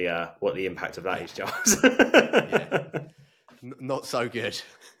them what the impact of that is, Charles. Yeah. Not so good.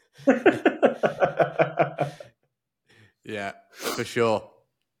 Yeah, for sure.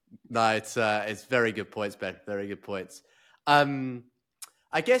 No, it's very good points, Ben. Very good points.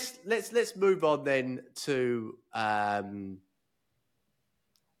 I guess let's move on then to some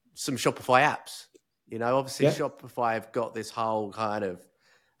Shopify apps. Obviously Yeah. Shopify have got this whole kind of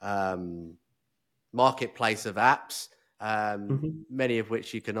marketplace of apps, Mm-hmm. many of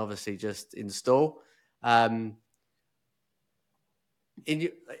which you can obviously just install. In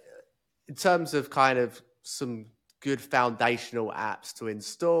terms of kind of some good foundational apps to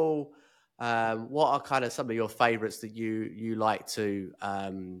install, what are kind of some of your favorites that you like to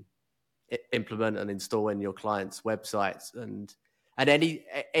implement and install in your clients' websites, and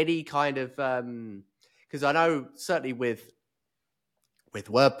any kind of because I know certainly with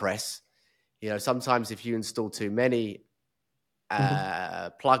WordPress, sometimes if you install too many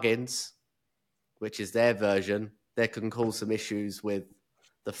plugins, which is their version, there can cause some issues with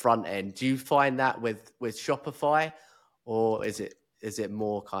the front end. Do you find that with Shopify, or is it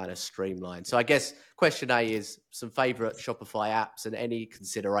more kind of streamlined? So I guess question A is some favorite Shopify apps and any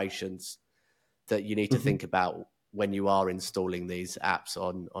considerations that you need to Mm-hmm. think about when you are installing these apps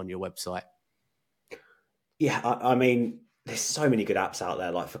on your website. Yeah, I mean, there's so many good apps out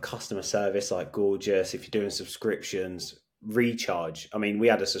there, like for customer service, like Gorgeous. If you're doing subscriptions, Recharge. I mean, we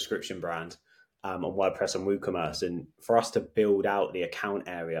had a subscription brand on WordPress and WooCommerce, and for us to build out the account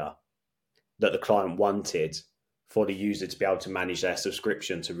area that the client wanted for the user to be able to manage their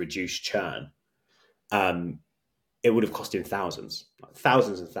subscription to reduce churn, um, it would have cost him thousands, like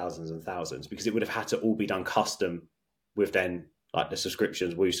thousands and thousands and thousands, because it would have had to all be done custom with then like the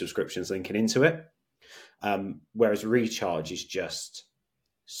subscriptions, Woo subscriptions linking into it. Whereas Recharge is just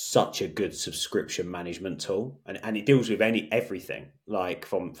such a good subscription management tool, and it deals with everything, like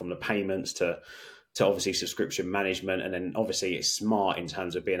from the payments to obviously subscription management, and then obviously it's smart in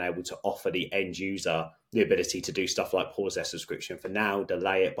terms of being able to offer the end user the ability to do stuff like pause their subscription for now,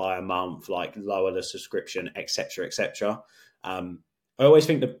 delay it by a month, like lower the subscription, etc., etc. I always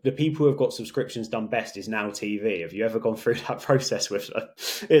think the people who have got subscriptions done best is Now TV. Have you ever gone through that process with them?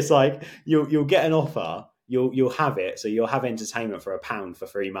 It's like you'll get an offer, you'll have it, so you'll have entertainment for £1 for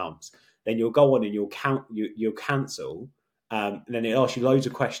 3 months. Then you'll go on and you'll cancel, and then it asks you loads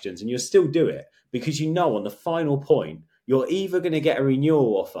of questions, and you'll still do it because you know on the final point you're either going to get a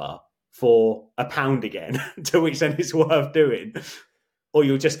renewal offer for £1 again, to which then it's worth doing, or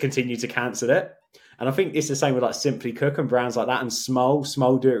you'll just continue to cancel it. And I think it's the same with like Simply Cook and brands like that, and Smole.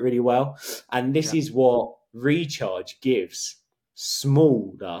 Smole do it really well. And this is what Recharge gives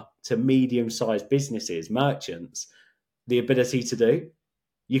smaller to medium-sized businesses, merchants, the ability to do.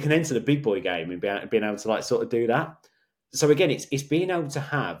 You can enter the big boy game and being able to like sort of do that. So again, it's being able to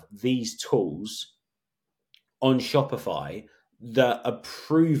have these tools on Shopify that are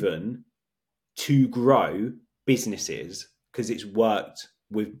proven to grow businesses because it's worked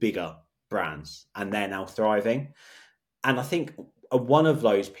with bigger brands and they're now thriving. And I think one of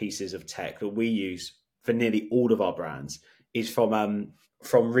those pieces of tech that we use for nearly all of our brands is from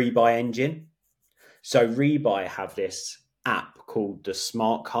Rebuy Engine. So Rebuy have this app called the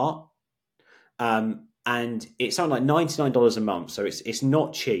Smart Cart, and it's something like $99 a month. So it's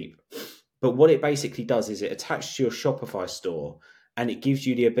not cheap. But what it basically does is it attaches to your Shopify store, and it gives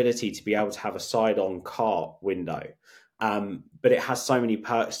you the ability to be able to have a side-on cart window. but it has so many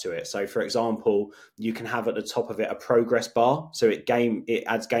perks to it. So, for example, you can have at the top of it a progress bar. So it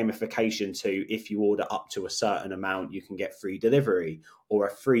adds gamification to, if you order up to a certain amount, you can get free delivery or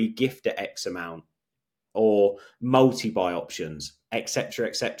a free gift at X amount, or multi-buy options, etc.,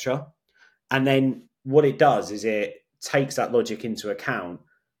 etc. And then what it does is it takes that logic into account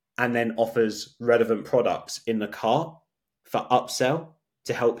and then offers relevant products in the cart for upsell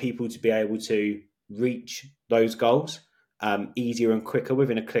to help people to be able to reach those goals easier and quicker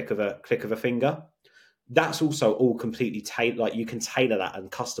within a click of a finger. That's also all completely tailored. Like, you can tailor that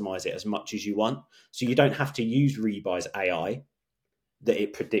and customize it as much as you want. So you don't have to use Rebuy's AI that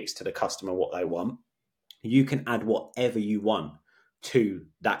it predicts to the customer what they want. You can add whatever you want to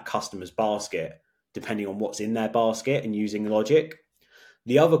that customer's basket, depending on what's in their basket and using logic.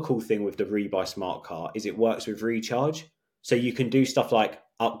 The other cool thing with the Rebuy Smart Cart is it works with recharge. So you can do stuff like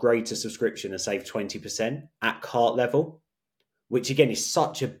upgrade to subscription and save 20% at cart level, which again is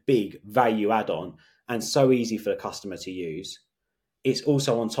such a big value add-on and so easy for the customer to use. It's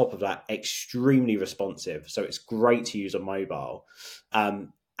also, on top of that, extremely responsive. So it's great to use on mobile.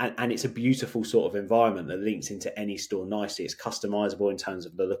 And it's a beautiful sort of environment that links into any store nicely. It's customizable in terms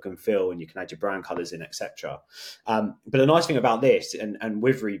of the look and feel, and you can add your brand colors in, etc. But the nice thing about this and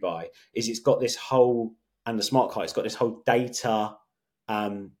with Rebuy is it's got this whole, and the smart cart, it's got this whole data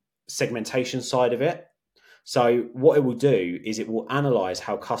segmentation side of it. So what it will do is it will analyze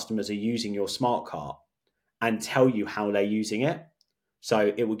how customers are using your smart cart and tell you how they're using it.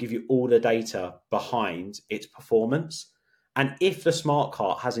 So it will give you all the data behind its performance. And if the smart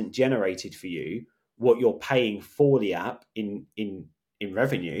cart hasn't generated for you what you're paying for the app in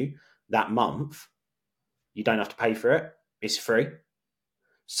revenue that month, you don't have to pay for it. It's free.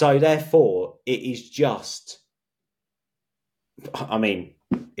 So therefore, it is just, I mean,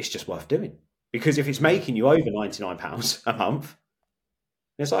 it's just worth doing. Because if it's making you over £99 a month,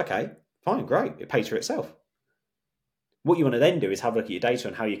 it's like, okay, fine, great. It pays for itself. What you want to then do is have a look at your data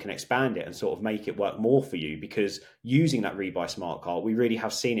and how you can expand it and sort of make it work more for you, because using that Rebuy Smart Cart, we really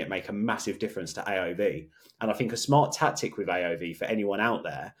have seen it make a massive difference to AOV. And I think a smart tactic with AOV for anyone out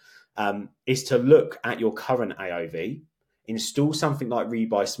there is to look at your current AOV, install something like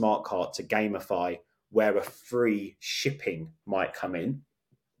Rebuy Smart Cart to gamify where a free shipping might come in,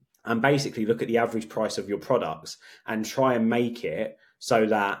 and basically look at the average price of your products and try and make it so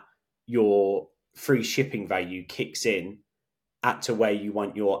that your free shipping value kicks in at to where you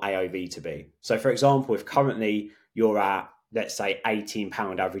want your AOV to be. So for example, if currently you're at, let's say,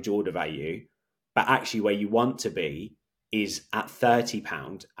 £18 average order value, but actually where you want to be is at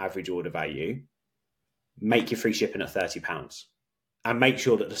 £30 average order value, make your free shipping at £30 and make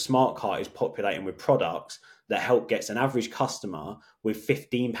sure that the smart cart is populating with products that help gets an average customer with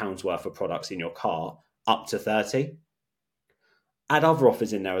 £15 worth of products in your cart up to 30. Add other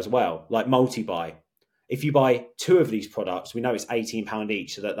offers in there as well, like multi-buy. If you buy 2 of these products, we know it's £18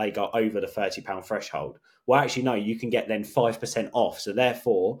 each, so that they go over the £30 threshold. Well, actually, no, you can get then 5% off. So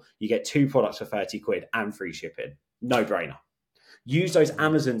therefore, you get 2 products for 30 quid and free shipping. No brainer. Use those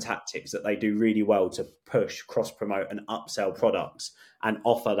Amazon tactics that they do really well to push, cross-promote and upsell products and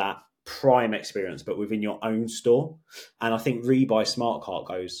offer that prime experience, but within your own store. And I think Rebuy Smart Cart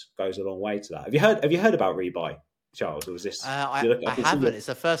goes a long way to that. Have you heard about Rebuy, Charles, or was this? I haven't. It's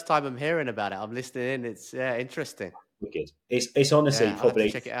the first time I'm hearing about it. I'm listening in. It's interesting. Wicked. It's honestly I'll have to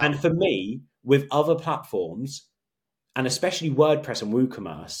probably, check it out. and for me, with other platforms, and especially WordPress and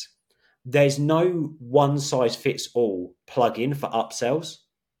WooCommerce, there's no one size fits all plugin for upsells,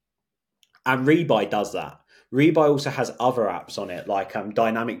 and Rebuy does that. Rebuy also has other apps on it, like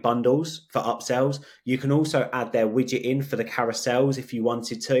dynamic bundles for upsells. You can also add their widget in for the carousels if you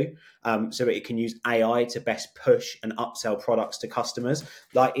wanted to, so it can use AI to best push and upsell products to customers.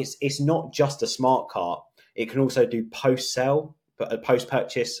 Like, it's not just a smart cart. It can also do post-sale,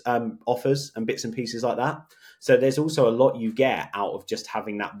 post-purchase offers and bits and pieces like that. So there's also a lot you get out of just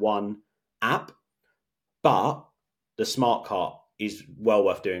having that one app. But the smart cart is well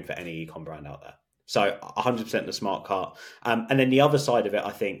worth doing for any ecom brand out there. So 100% the smart cart. And then the other side of it,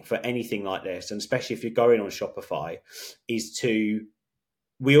 I think, for anything like this, and especially if you're going on Shopify, is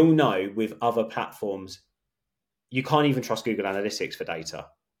we all know with other platforms, you can't even trust Google Analytics for data.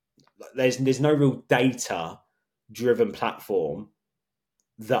 There's no real data-driven platform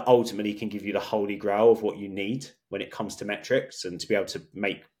that ultimately can give you the holy grail of what you need when it comes to metrics and to be able to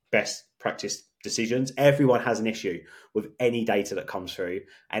make best practice decisions. Everyone has an issue with any data that comes through,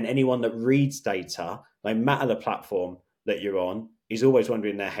 and anyone that reads data, no matter the platform that you're on, is always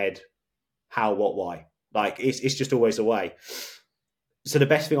wondering in their head how, what, why. Like, it's just always the way. So the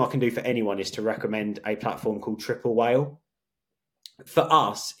best thing I can do for anyone is to recommend a platform called Triple Whale. For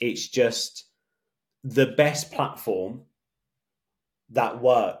us, it's just the best platform that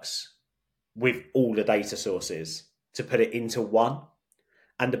works with all the data sources to put it into one.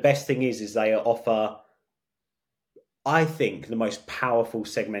 And the best thing is they offer, I think, the most powerful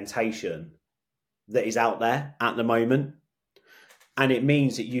segmentation that is out there at the moment. And it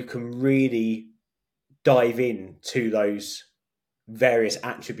means that you can really dive into those various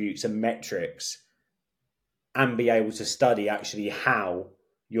attributes and metrics and be able to study actually how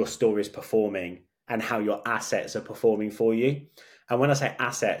your store is performing and how your assets are performing for you. And when I say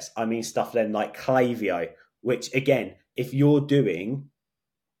assets, I mean stuff then like Klaviyo, which again, if you're doing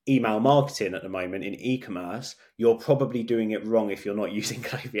email marketing at the moment in e-commerce, you're probably doing it wrong if you're not using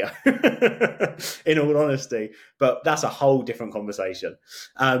Klaviyo, in all honesty. But that's a whole different conversation.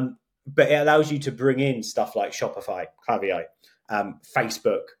 But it allows you to bring in stuff like Shopify, Klaviyo,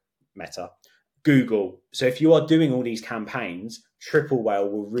 Facebook, Meta, Google. So if you are doing all these campaigns, Triple Whale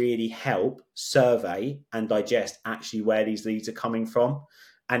will really help survey and digest actually where these leads are coming from.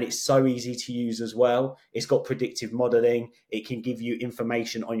 And it's so easy to use as well. It's got predictive modeling. It can give you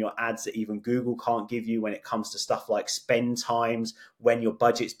information on your ads that even Google can't give you when it comes to stuff like spend times, when your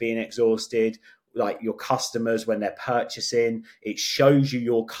budget's being exhausted, like your customers, when they're purchasing. It shows you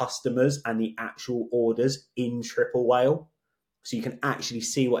your customers and the actual orders in Triple Whale. So you can actually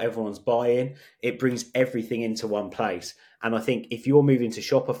see what everyone's buying. It brings everything into one place. And I think if you're moving to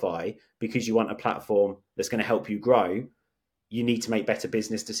Shopify because you want a platform that's going to help you grow, you need to make better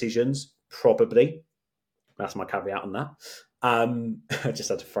business decisions, probably. That's my caveat on that. I just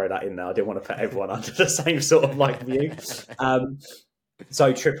had to throw that in there. I didn't want to put everyone under the same sort of like view.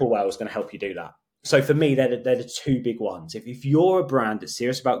 So Triple Whale is going to help you do that. So for me, they're the two big ones. If you're a brand that's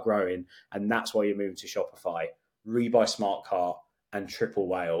serious about growing and that's why you're moving to Shopify, Rebuy Smart Cart and Triple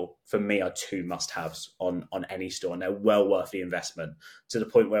Whale, for me, are two must-haves on any store. And they're well worth the investment, to the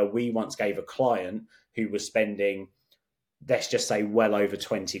point where we once gave a client who was spending, let's just say, well over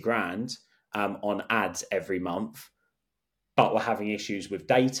 20 grand on ads every month, but were having issues with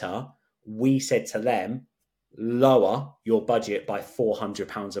data. We said to them, lower your budget by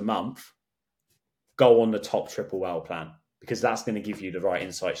 £400 a month, go on the top Triple Whale plan, because that's going to give you the right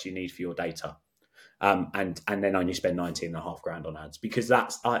insights you need for your data. And then only spend 19.5 grand on ads, because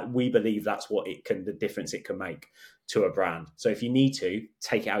we believe that's what the difference it can make to a brand. So if you need to,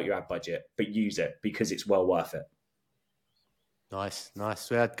 take it out your ad budget, but use it because it's well worth it. Nice.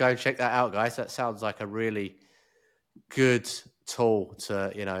 Well, go and check that out, guys. That sounds like a really good tool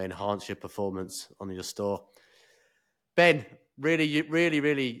to, enhance your performance on your store. Ben,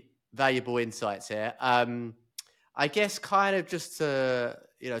 really valuable insights here. I guess kind of just to,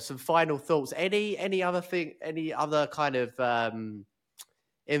 some final thoughts. Any other kind of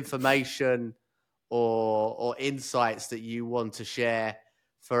information or insights that you want to share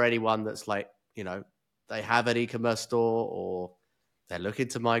for anyone that's like, they have an e-commerce store or they're looking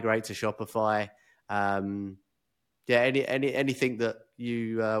to migrate to Shopify? Anything that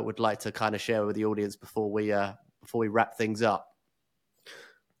you would like to kind of share with the audience before we wrap things up?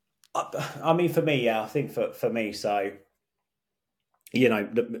 I mean, for me, I think for me, so,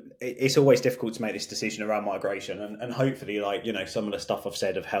 it's always difficult to make this decision around migration, and hopefully, like, some of the stuff I've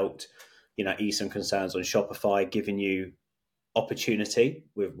said have helped, ease some concerns on Shopify, giving you opportunity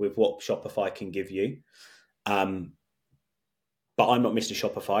with what Shopify can give you. But I'm not Mr.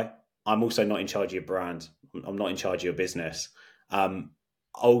 Shopify. I'm also not in charge of your brand. I'm not in charge of your business.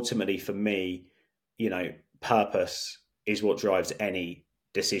 Ultimately, for me, purpose is what drives any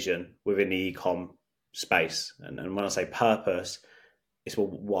decision within the e-com space. And when I say purpose, it's, well,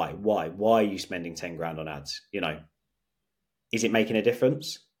 why are you spending 10 grand on ads? Is it making a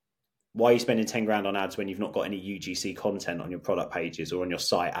difference? Why are you spending 10 grand on ads when you've not got any UGC content on your product pages or on your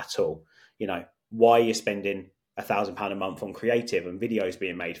site at all? Why are you spending £1,000 a month on creative and videos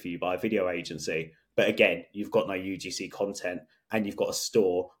being made for you by a video agency, but again, you've got no UGC content and you've got a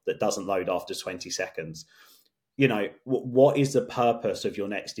store that doesn't load after 20 seconds? What is the purpose of your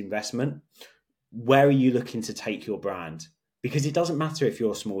next investment? Where are you looking to take your brand? Because it doesn't matter if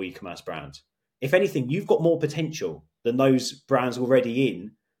you're a small e-commerce brand. If anything, you've got more potential than those brands already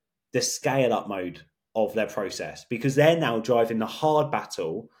in the scale up mode of their process, because they're now driving the hard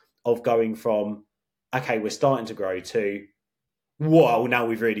battle of going from, okay, we're starting to grow, to, whoa, now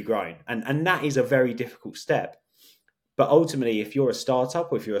we've really grown. And that is a very difficult step. But ultimately, if you're a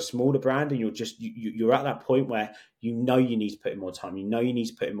startup or if you're a smaller brand and you're at that point where you need to put in more time, you need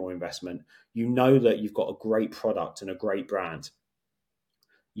to put in more investment, that you've got a great product and a great brand,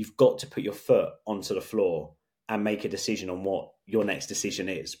 you've got to put your foot onto the floor and make a decision on what your next decision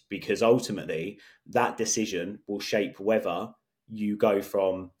is, because ultimately that decision will shape whether you go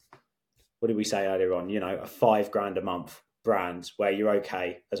from, what did we say earlier on, a $5,000 a month brand where you're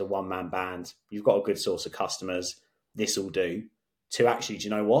okay as a one-man band, you've got a good source of customers, this will do, to actually, do you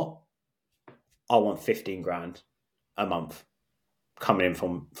know what? I want 15 grand a month coming in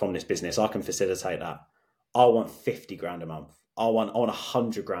from this business. I can facilitate that. I want 50 grand a month. I want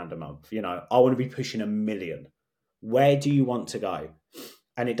 100 grand a month. I want to be pushing 1 million. Where do you want to go?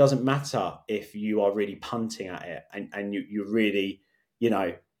 And it doesn't matter if you are really punting at it and you really,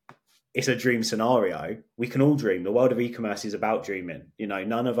 it's a dream scenario. We can all dream. The world of e-commerce is about dreaming.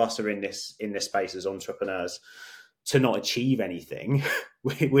 None of us are in this space as entrepreneurs to not achieve anything.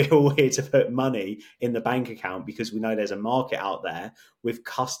 We're all here to put money in the bank account because we know there's a market out there with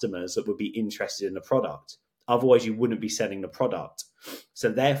customers that would be interested in the product. Otherwise, you wouldn't be selling the product. So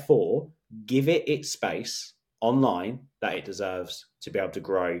therefore, give it its space online that it deserves to be able to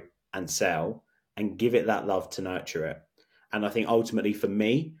grow and sell, and give it that love to nurture it. And I think ultimately for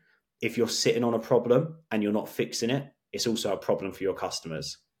me, if you're sitting on a problem and you're not fixing it, it's also a problem for your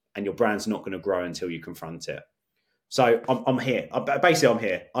customers, and your brand's not going to grow until you confront it. So I'm here. Basically, I'm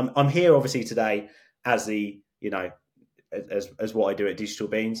here. I'm here obviously today as the, as what I do at Digital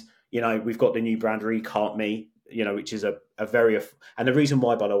Beans. We've got the new brand Recart Me, which is a very, and the reason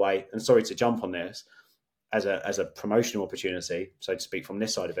why, by the way, and sorry to jump on this as a promotional opportunity, so to speak, from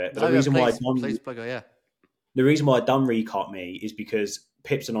this side of it. But the reason why I've done Recart Me is because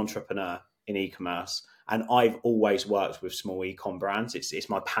Pip's an entrepreneur in e-commerce, and I've always worked with small e-com brands. It's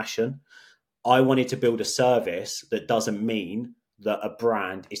my passion. I wanted to build a service that doesn't mean that a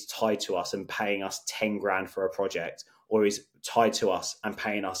brand is tied to us and paying us 10 grand for a project, or is tied to us and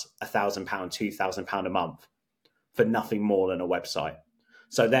paying us £1,000, £2,000 a month for nothing more than a website.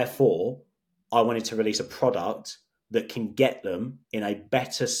 So therefore, I wanted to release a product that can get them in a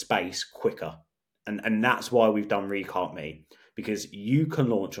better space quicker. And that's why we've done Recart Me, because you can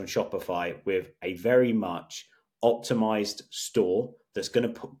launch on Shopify with a very much optimized store that's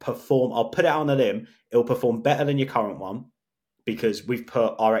going to perform. I'll put it out on a limb. It'll perform better than your current one because we've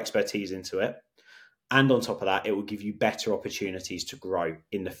put our expertise into it. And on top of that, it will give you better opportunities to grow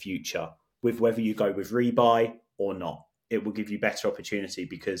in the future with whether you go with rebuy or not. It will give you better opportunity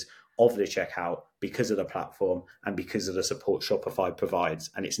because of the checkout, because of the platform, and because of the support Shopify provides.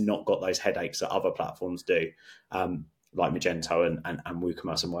 And it's not got those headaches that other platforms do, like Magento and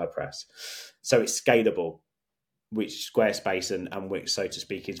WooCommerce and WordPress. So it's scalable, which Squarespace and Wix, so to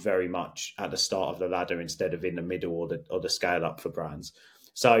speak, is very much at the start of the ladder instead of in the middle or the scale up for brands.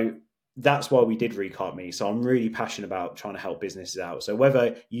 So that's why we did Recart Me. So I'm really passionate about trying to help businesses out. So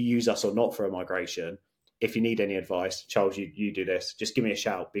whether you use us or not for a migration, if you need any advice, Charles, you do this, just give me a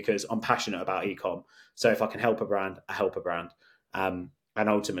shout, because I'm passionate about e-com. So if I can help a brand, I help a brand. And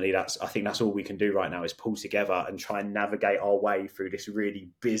ultimately, I think that's all we can do right now, is pull together and try and navigate our way through this really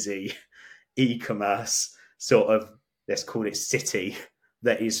busy e-commerce sort of, let's call it, city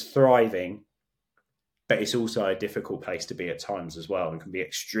that is thriving, but it's also a difficult place to be at times as well, and can be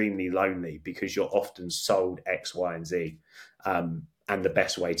extremely lonely because you're often sold X, Y, and Z, and the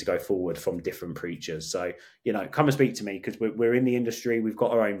best way to go forward from different preachers. So, come and speak to me, because we're in the industry, we've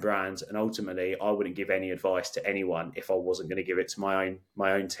got our own brands, and ultimately I wouldn't give any advice to anyone if I wasn't going to give it to my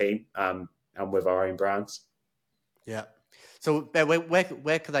own team, and with our own brands. Yeah. So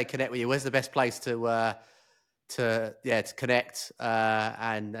where can they connect with you? Where's the best place to connect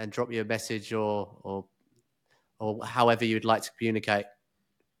and drop you a message or however you'd like to communicate?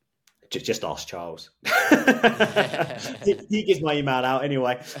 Just ask Charles. He gives my email out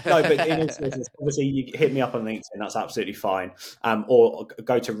anyway. No, but in all seriousness, obviously you hit me up on LinkedIn. That's absolutely fine. Or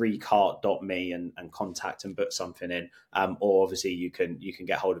go to recart.me and contact and book something in. Or obviously you can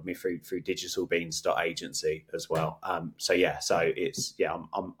get hold of me through digitalbeans.agency as well. So it's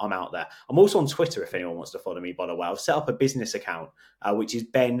I'm out there. I'm also on Twitter if anyone wants to follow me. By the way, I've set up a business account which is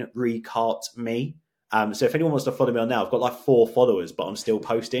Ben Recart Me. So if anyone wants to follow me on now, I've got like 4 followers, but I'm still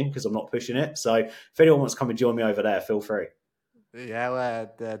posting because I'm not pushing it. So if anyone wants to come and join me over there, feel free. Yeah,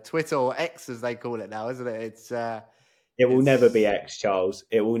 well, Twitter, or X as they call it now, isn't it? It will never be X, Charles.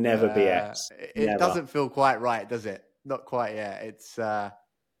 It will never be X. It doesn't feel quite right, does it? Not quite yet. It's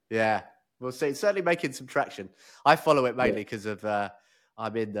we'll see. It's certainly making some traction. I follow it mainly because of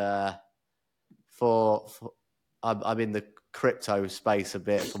I'm in the I'm in the crypto space a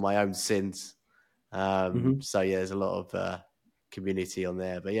bit for my own sins. So there's a lot of community on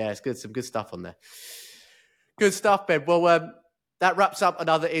there, but it's good. Some good stuff on there. Good stuff, Ben. Well, that wraps up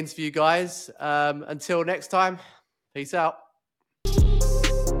another interview, guys. Until next time, peace out.